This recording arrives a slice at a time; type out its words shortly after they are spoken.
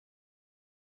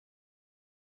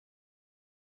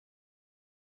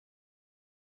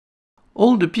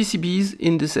All the PCBs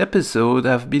in this episode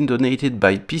have been donated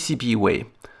by PCBWay.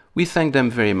 We thank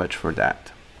them very much for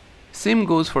that. Same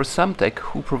goes for Samtech,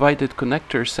 who provided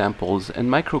connector samples and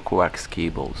microcoax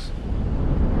cables.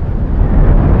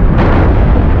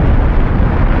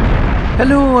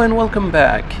 Hello and welcome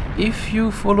back. If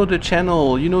you follow the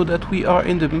channel, you know that we are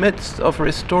in the midst of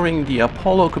restoring the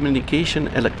Apollo communication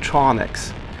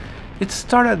electronics. It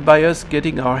started by us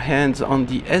getting our hands on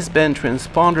the S-band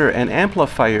transponder and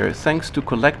amplifier thanks to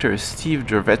collector Steve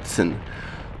Jurvetson,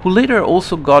 who later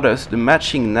also got us the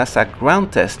matching NASA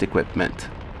ground test equipment.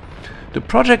 The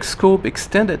project scope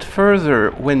extended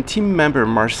further when team member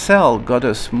Marcel got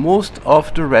us most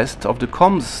of the rest of the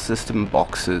comms system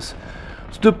boxes,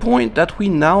 to the point that we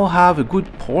now have a good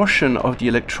portion of the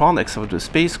electronics of the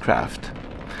spacecraft.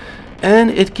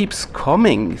 And it keeps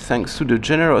coming thanks to the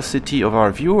generosity of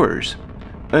our viewers.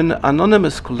 An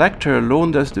anonymous collector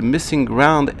loaned us the missing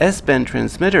ground S-band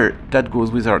transmitter that goes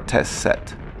with our test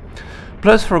set.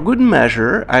 Plus, for good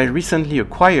measure, I recently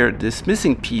acquired this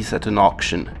missing piece at an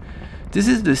auction. This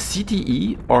is the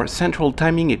CTE, or Central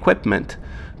Timing Equipment,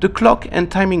 the clock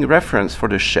and timing reference for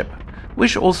the ship,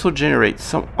 which also generates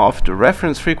some of the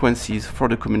reference frequencies for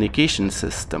the communication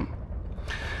system.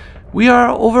 We are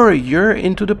over a year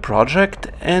into the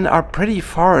project and are pretty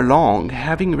far along,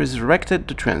 having resurrected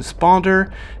the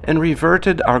transponder and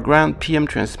reverted our ground PM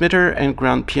transmitter and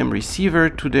ground PM receiver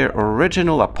to their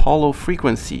original Apollo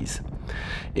frequencies.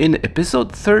 In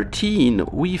episode 13,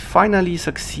 we finally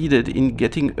succeeded in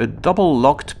getting a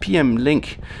double-locked PM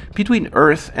link between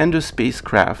Earth and the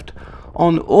spacecraft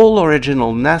on all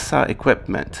original NASA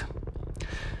equipment.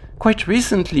 Quite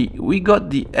recently, we got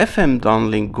the FM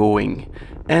downlink going,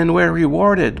 and were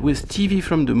rewarded with TV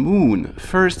from the Moon,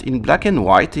 first in black and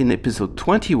white in episode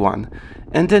 21,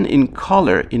 and then in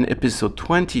color in episode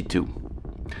 22.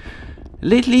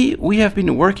 Lately, we have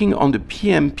been working on the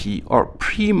PMP, or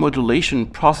Pre-Modulation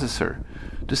Processor,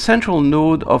 the central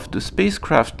node of the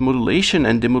spacecraft modulation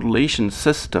and demodulation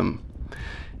system.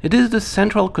 It is the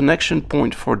central connection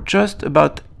point for just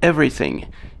about everything,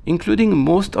 including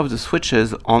most of the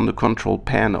switches on the control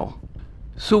panel.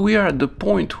 So we are at the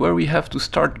point where we have to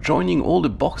start joining all the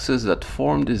boxes that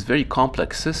form this very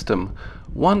complex system,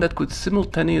 one that could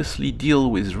simultaneously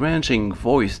deal with ranging,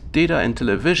 voice, data and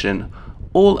television,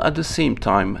 all at the same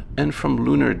time and from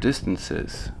lunar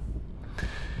distances.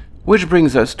 Which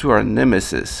brings us to our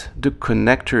nemesis, the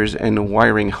connectors and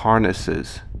wiring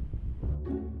harnesses.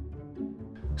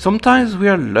 Sometimes we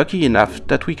are lucky enough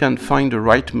that we can find the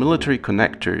right military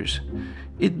connectors.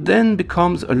 It then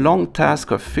becomes a long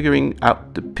task of figuring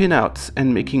out the pinouts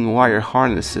and making wire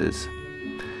harnesses.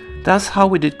 That's how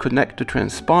we did connect the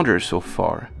transponder so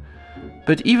far.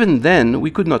 But even then, we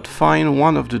could not find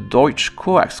one of the Deutsch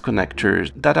coax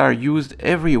connectors that are used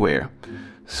everywhere,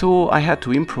 so I had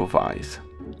to improvise.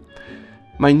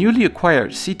 My newly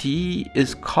acquired CTE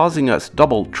is causing us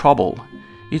double trouble.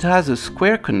 It has a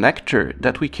square connector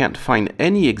that we can't find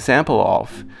any example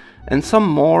of, and some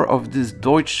more of these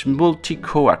Deutsch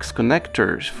multi-coax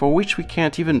connectors for which we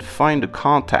can't even find the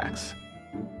contacts.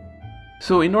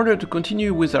 So in order to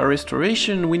continue with our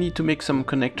restoration, we need to make some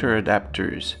connector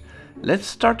adapters. Let's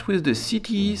start with the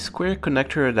CTE square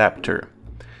connector adapter.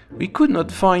 We could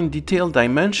not find detailed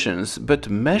dimensions, but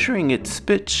measuring its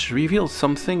pitch revealed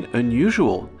something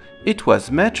unusual. It was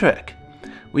metric.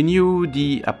 We knew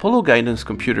the Apollo guidance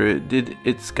computer did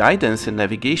its guidance and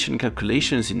navigation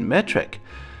calculations in metric,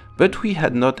 but we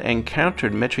had not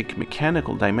encountered metric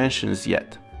mechanical dimensions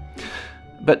yet.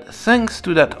 But thanks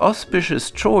to that auspicious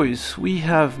choice, we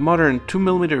have modern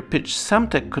 2mm pitch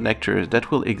Samtech connectors that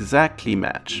will exactly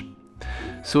match.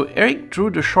 So Eric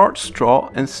drew the short straw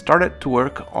and started to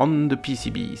work on the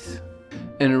PCBs.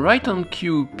 And right on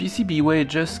cue, PCBWay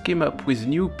just came up with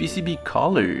new PCB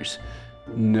colors.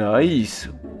 Nice!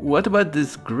 What about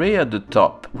this gray at the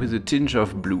top with a tinge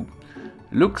of blue?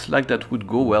 Looks like that would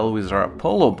go well with our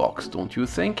Apollo box, don't you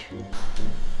think?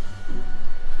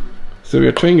 So we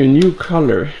are trying a new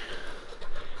color.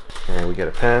 And we get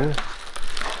a pen.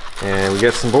 And we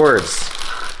get some boards.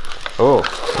 Oh!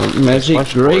 A magic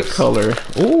gray color.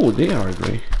 Oh, they are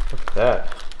gray. Look at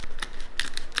that.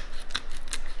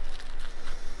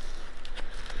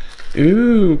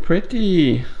 Ooh,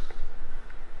 pretty.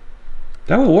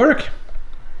 That will work.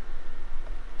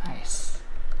 Nice.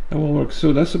 That will work.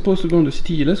 So that's supposed to go on the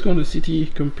CTE. Let's go on the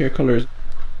CTE, compare colors.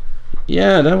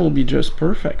 Yeah, that will be just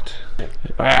perfect.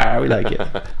 Ah, we like it.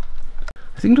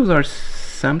 I think those are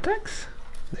Samtechs?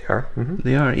 They are. Mm-hmm.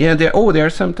 They are. Yeah, they are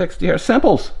Samtechs. They are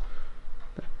samples.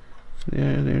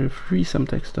 They're free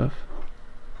Samtech stuff.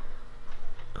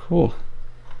 Cool.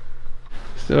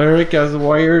 So Eric has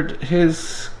wired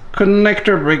his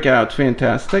connector breakout,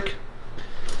 fantastic.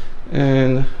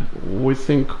 And we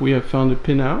think we have found a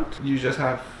pin out. You just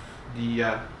have the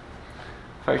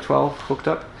 512 hooked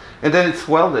up, and then it's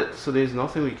welded, so there's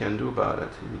nothing we can do about it.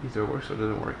 It either works or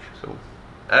doesn't work. So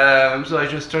I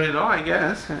just turned it on, I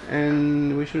guess,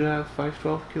 and we should have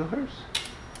 512 kilohertz.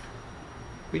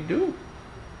 We do.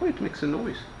 Oh, it makes a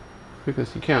noise.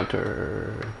 Frequency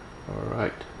counter. All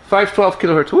right. 512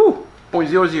 kilohertz. Woo!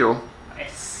 0.00.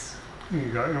 Nice.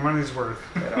 You got your money's worth.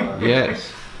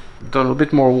 Yes. Done a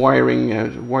bit more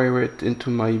wiring. Wire it into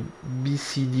my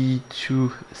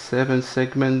BCD2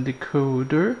 7-segment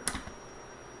decoder.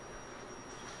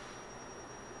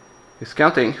 It's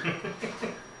counting.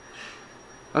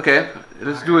 Okay,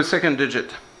 let's do a second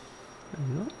digit.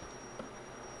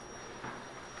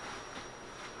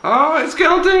 Oh, it's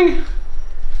counting!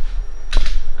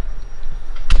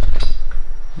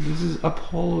 This is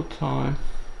Apollo time.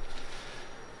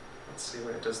 Let's see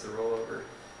when it does the rollover.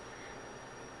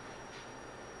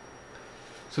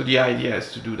 So the idea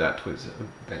is to do that with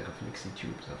a bank of mixing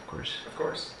tubes, of course. Of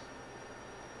course.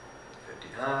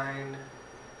 59.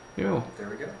 Yo. There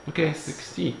we go. Okay,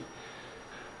 60.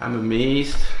 I'm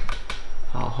amazed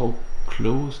how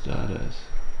close that is.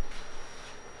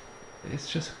 It's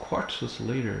just a quartz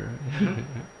oscillator.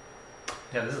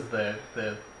 Yeah, this is the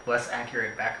less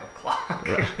accurate backup clock.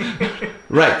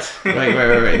 Right.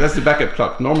 That's the backup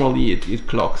clock. Normally it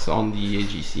clocks on the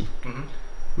AGC,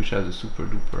 which has a super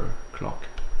duper clock.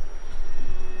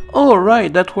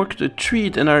 Alright, that worked a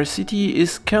treat, and our CT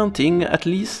is counting at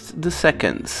least the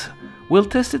seconds. We'll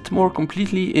test it more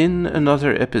completely in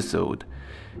another episode.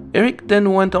 Eric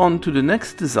then went on to the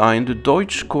next design, the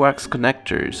Deutsch coax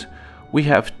connectors. We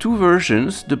have two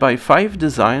versions, the by 5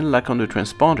 design like on the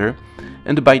transponder,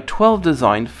 and the by 12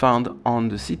 design found on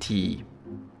the CTE.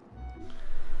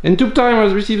 In tube time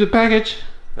has received a package.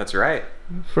 That's right.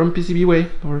 From PCBWay,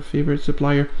 our favorite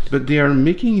supplier. But they are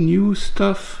making new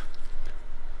stuff.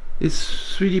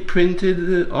 It's 3D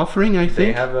printed offering, I think.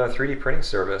 They have a 3D printing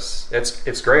service.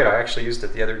 It's great. I actually used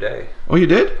it the other day. Oh, you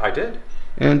did? I did.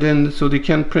 And then, so they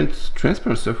can print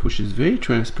transparent stuff, which is very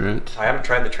transparent. I haven't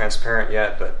tried the transparent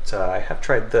yet, but I have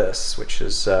tried this, which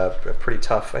is pretty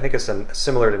tough. I think it's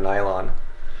similar to nylon.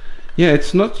 Yeah,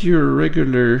 it's not your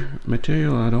regular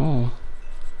material at all.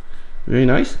 Very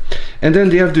nice. And then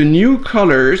they have the new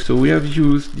colors. So we have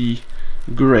used the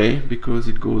gray because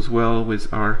it goes well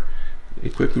with our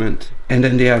equipment. And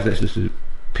then they have this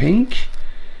pink.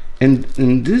 And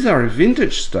these are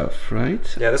vintage stuff,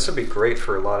 right? Yeah, this would be great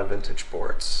for a lot of vintage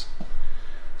boards.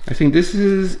 I think this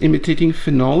is imitating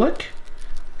phenolic.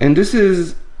 And this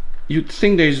is, you'd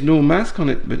think there's no mask on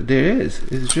it, but there is.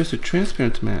 It's just a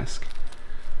transparent mask.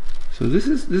 So this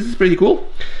is pretty cool.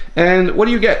 And what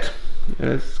do you get?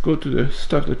 Let's go to the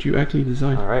stuff that you actually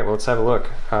designed. All right, well, let's have a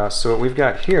look. So what we've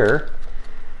got here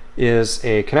is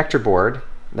a connector board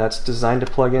that's designed to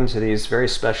plug into these very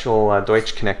special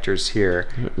Deutsch connectors here.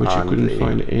 Which you couldn't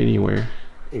find anywhere.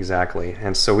 Exactly.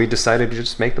 And so we decided to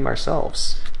just make them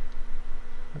ourselves.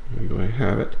 There you go, I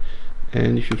have it.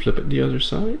 And if you flip it the other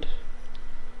side.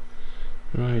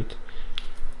 Right.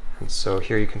 And so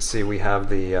here you can see we have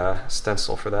the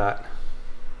stencil for that.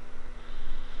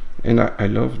 And I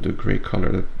love the gray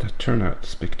color. That turned out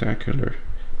spectacular.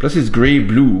 Plus it's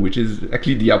gray-blue, which is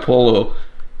actually the Apollo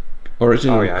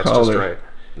original color. Oh yeah, it's just right.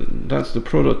 That's the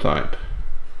prototype.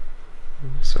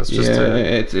 So it's just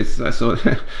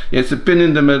it's a pin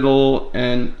in the middle,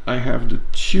 and I have the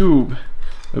tube,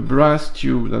 a brass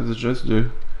tube that is just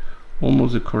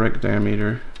almost the correct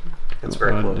diameter. It's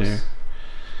very close. There.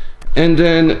 And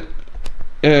then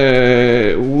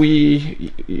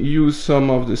we use some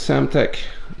of the Samtec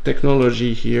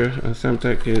technology here.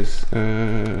 Samtec is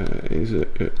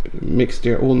makes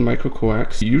their own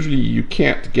microcoax. Usually you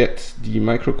can't get the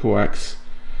microcoax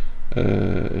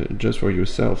just for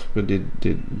yourself, but they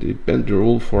bent the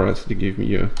roll for us. They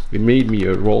made me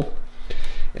a roll,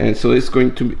 and so it's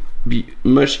going to be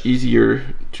much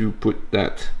easier to put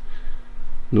that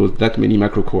many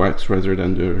microcoax rather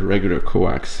than the regular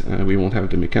coax. We won't have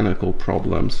the mechanical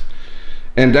problems.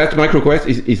 And that microcoax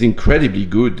is incredibly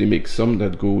good. They make some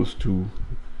that goes to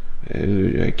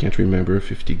I can't remember,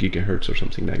 50 gigahertz or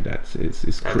something like that.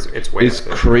 It's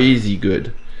crazy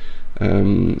good.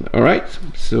 All right,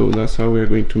 so that's how we're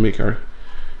going to make our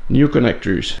new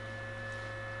connectors.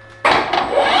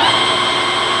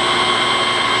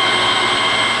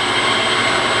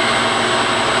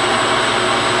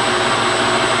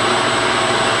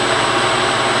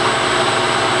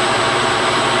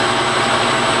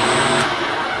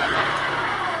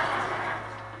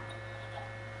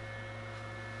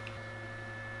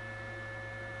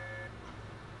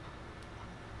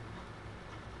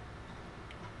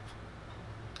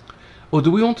 Oh, do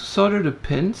we want to solder the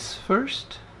pins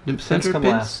first? The center come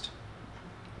pins? last.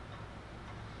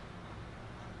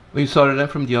 Oh, you solder them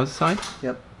from the other side?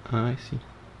 Yep. Ah, I see.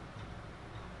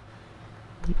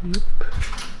 Yep.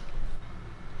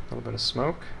 A little bit of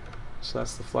smoke. So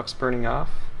that's the flux burning off.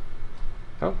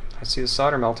 Oh, I see the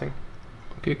solder melting.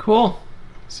 Okay, cool.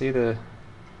 See they're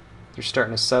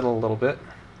starting to settle a little bit.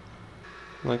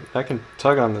 Like I can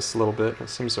tug on this a little bit. It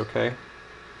seems okay.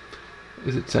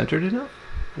 Is it centered enough?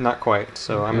 Not quite.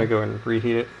 So Okay. I'm gonna go and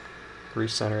reheat it,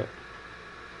 recenter it.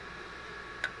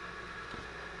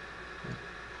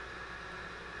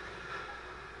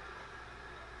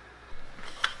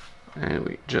 And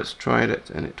we just tried it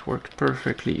and it worked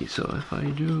perfectly. So if I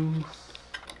do...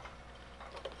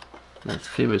 That's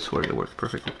famous word that works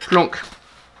perfectly. Clunk!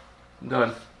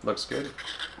 Done. Looks good.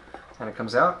 And it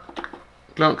comes out.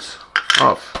 Clunks.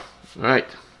 Off. Alright.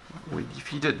 We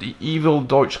defeated the evil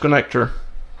Deutsch connector.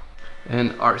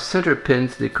 And our center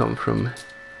pins, they come from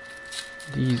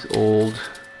these old...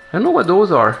 I don't know what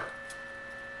those are.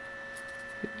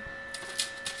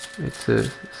 It's a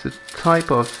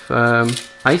type of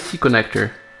IC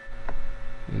connector.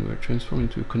 And we're transforming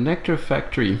into a connector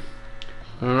factory.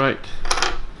 Alright.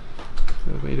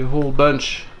 So I made a whole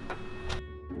bunch.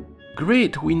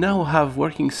 Great, we now have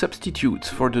working substitutes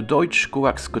for the Deutsch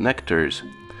coax connectors.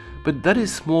 But that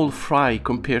is small fry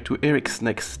compared to Eric's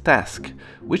next task,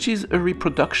 which is a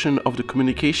reproduction of the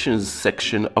communications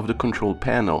section of the control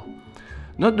panel.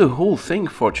 Not the whole thing,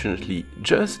 fortunately,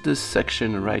 just this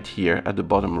section right here at the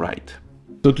bottom right.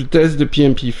 So to test the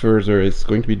PMP further, it's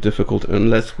going to be difficult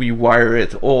unless we wire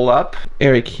it all up.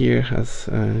 Eric here has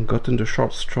gotten the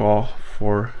short straw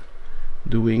for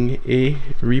doing a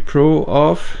repro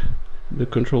of the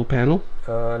control panel.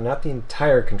 Not the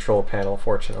entire control panel,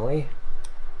 fortunately,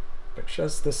 but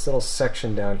just this little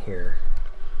section down here.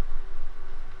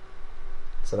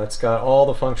 So that's got all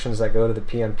the functions that go to the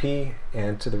PMP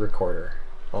and to the recorder,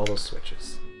 all those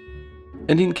switches.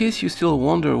 And in case you still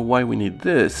wonder why we need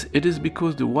this, it is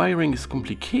because the wiring is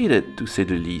complicated, to say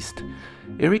the least.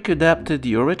 Eric adapted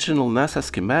the original NASA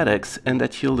schematics and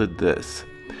that yielded this,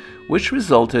 which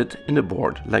resulted in a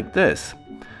board like this.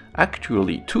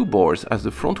 Actually, two boards, as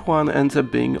the front one ends up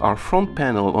being our front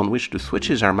panel on which the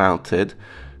switches are mounted,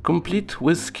 complete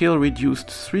with scale-reduced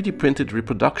 3D printed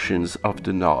reproductions of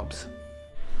the knobs.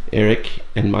 Eric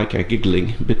and Mike are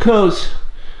giggling because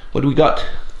what we got?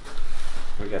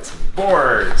 We got some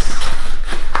boards.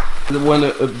 When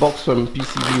a box from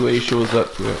PCBWay shows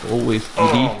up, we're always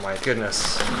giddy. Oh my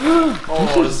goodness.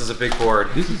 Oh, this is a big board.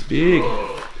 This is big.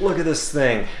 Look at this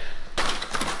thing.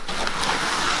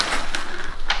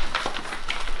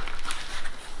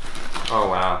 Oh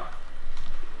wow.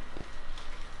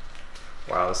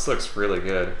 Wow, this looks really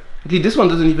good. Okay, this one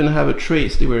doesn't even have a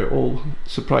trace. They were all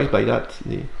surprised by that.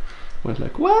 They went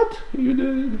like, what? You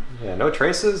did? Yeah, no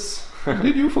traces.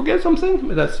 Did you forget something?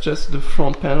 But that's just the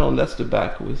front panel and that's the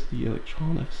back with the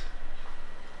electronics.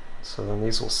 So then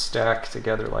these will stack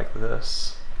together like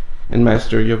this. And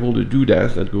Master, you have all the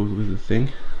doodads that goes with the thing.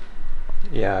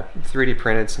 Yeah, 3D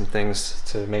printed some things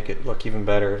to make it look even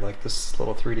better, like this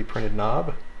little 3D printed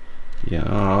knob.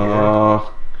 Yeah.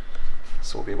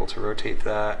 So we'll be able to rotate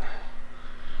that.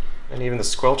 And even the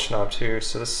squelch knob too,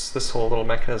 so this whole little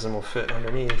mechanism will fit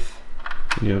underneath.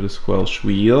 You have the squelch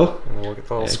wheel. And then we'll get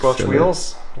the little squelch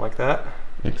wheels, like that.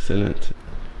 Excellent.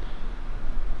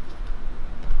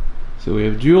 So we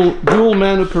have dual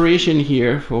man operation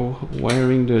here for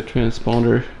wiring the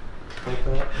transponder. Like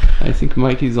that. I think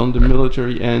Mike is on the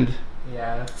military end.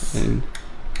 Yeah, that's... And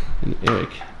Eric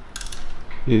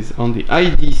is on the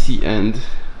IDC end.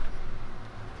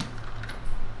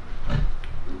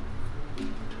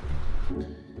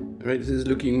 Right, this is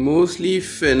looking mostly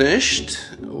finished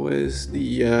with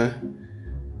the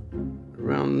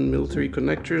round military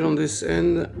connectors on this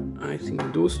end. I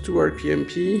think those two are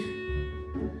PMP,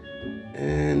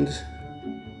 and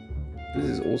this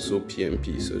is also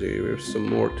PMP, so there are some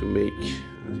more to make.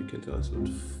 As you can tell, it's not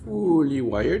fully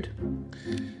wired,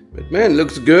 but man,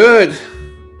 looks good.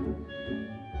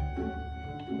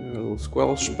 Little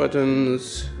squelch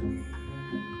buttons.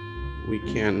 We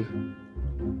can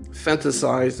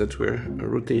fantasize that we're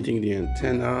rotating the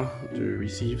antenna to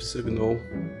receive signal,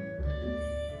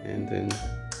 and then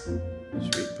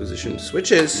straight position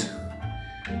switches.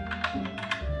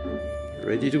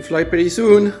 Ready to fly pretty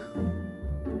soon.